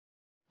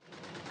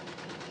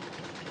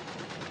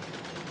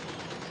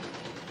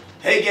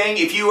Hey gang,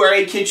 if you are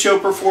a kid show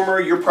performer,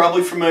 you're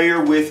probably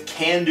familiar with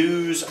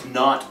Kandu's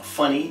Not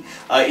Funny.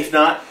 If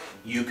not,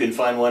 you can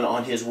find one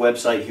on his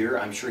website here.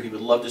 I'm sure he would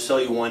love to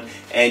sell you one,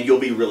 and you'll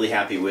be really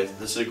happy with.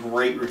 This is a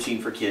great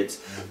routine for kids.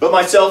 But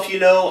myself, you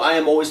know, I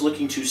am always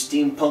looking to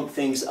steampunk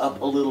things up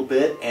a little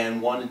bit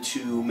and wanted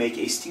to make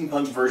a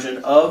steampunk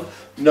version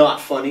of Not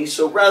Funny.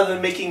 So rather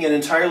than making an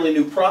entirely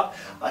new prop,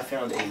 I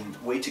found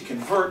a way to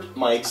convert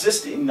my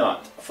existing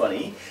Not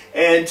Funny,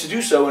 and to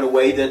do so in a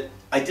way that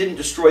I didn't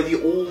destroy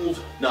the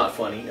old Not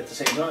Funny at the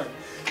same time.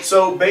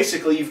 So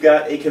basically you've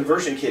got a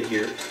conversion kit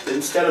here that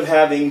instead of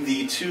having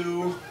the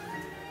two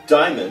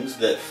diamonds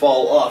that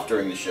fall off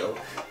during the show,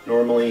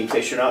 normally, in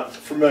case you're not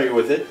familiar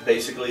with it,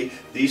 basically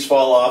these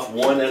fall off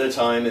one at a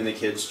time and the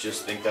kids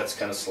just think that's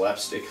kind of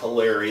slapstick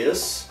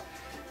hilarious.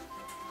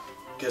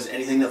 Because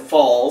anything that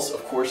falls,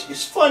 of course,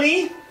 is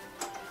funny.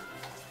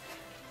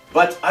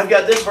 But I've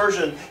got this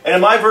version, and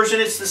in my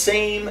version it's the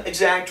same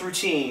exact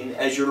routine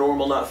as your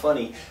normal Not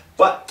Funny.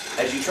 But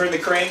as you turn the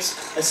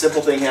cranks, a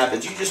simple thing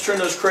happens. You just turn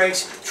those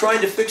cranks,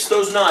 trying to fix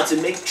those knots and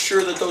make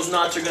sure that those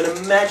knots are going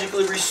to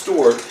magically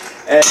restore.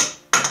 And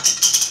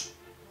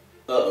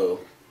uh-oh.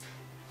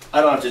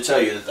 I don't have to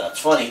tell you that that's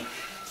funny.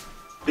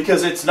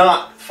 Because it's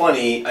not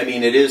funny. I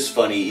mean, it is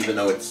funny even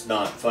though it's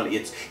not funny.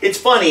 It's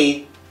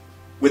funny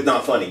with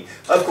not funny,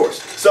 of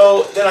course.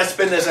 So then I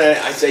spin this and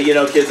I say, you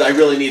know, kids, I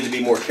really need to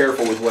be more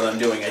careful with what I'm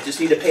doing. I just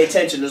need to pay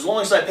attention. As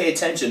long as I pay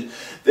attention,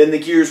 then the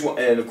gears will,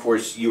 and of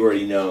course you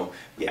already know,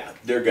 yeah,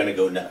 they're going to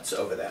go nuts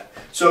over that.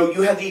 So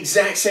you have the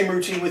exact same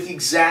routine with the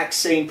exact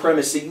same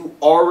premise that you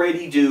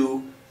already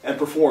do and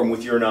perform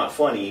with your Not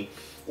Funny,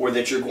 or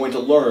that you're going to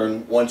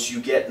learn once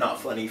you get Not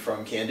Funny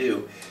from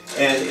Kandu.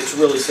 And it's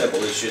really simple.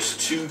 It's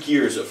just two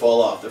gears that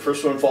fall off. The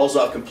first one falls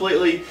off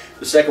completely.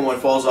 The second one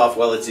falls off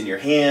while it's in your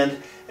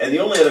hand. And the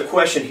only other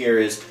question here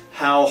is,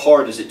 how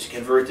hard is it to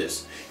convert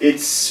this?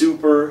 It's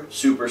super,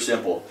 super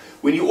simple.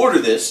 When you order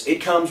this,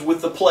 it comes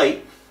with the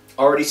plate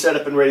already set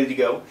up and ready to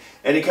go.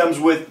 And it comes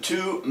with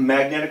two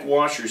magnetic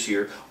washers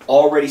here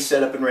already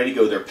set up and ready to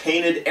go. They're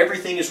painted.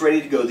 Everything is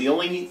ready to go. The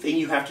only thing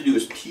you have to do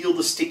is peel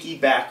the sticky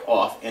back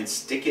off and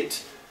stick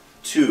it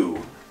to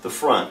the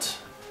front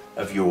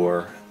of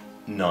your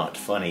Not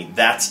Funny.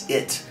 That's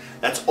it.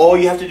 That's all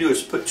you have to do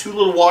is put two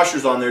little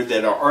washers on there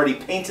that are already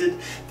painted,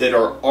 that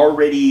are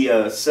already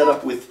set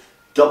up with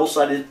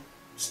double-sided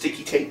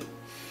sticky tape.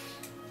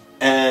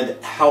 And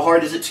how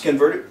hard is it to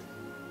convert it?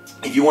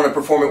 If you want to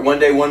perform it one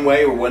day one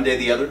way or one day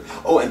the other.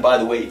 Oh, and by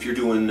the way, if you're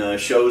doing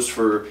shows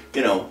for,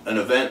 you know, an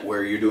event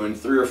where you're doing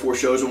 3 or 4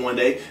 shows in one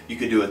day, you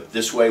could do it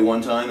this way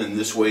one time and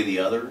this way the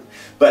other.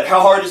 But how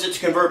hard is it to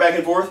convert back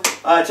and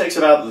forth? It takes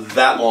about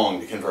that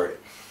long to convert it.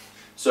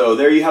 So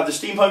there you have the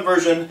steampunk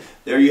version,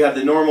 there you have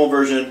the normal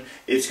version.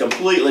 It's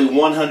completely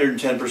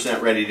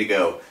 110% ready to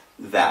go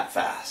that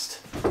fast.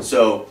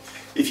 So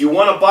if you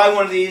want to buy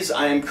one of these,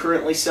 I am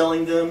currently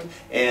selling them,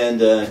 and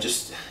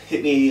just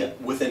hit me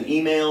with an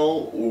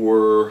email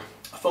or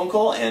a phone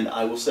call and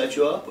I will set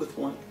you up with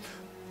one.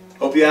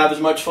 Hope you have as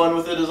much fun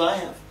with it as I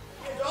have.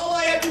 All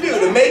I have to do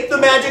to make the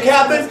magic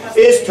happen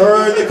is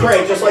turn the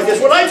crank, just like this.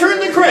 When I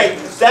turn the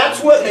crank,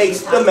 that's what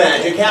makes the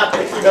magic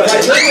happen. Now, if I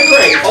turn the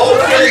crank, all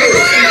we're going to do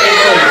is...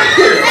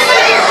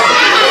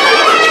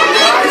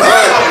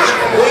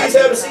 Please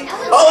have a seat.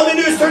 All I'm going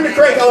to do is turn the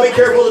crank. I'll be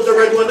careful that the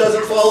red one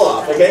doesn't fall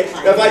off, okay?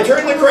 Now, if I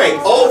turn the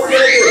crank, all we're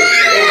going to do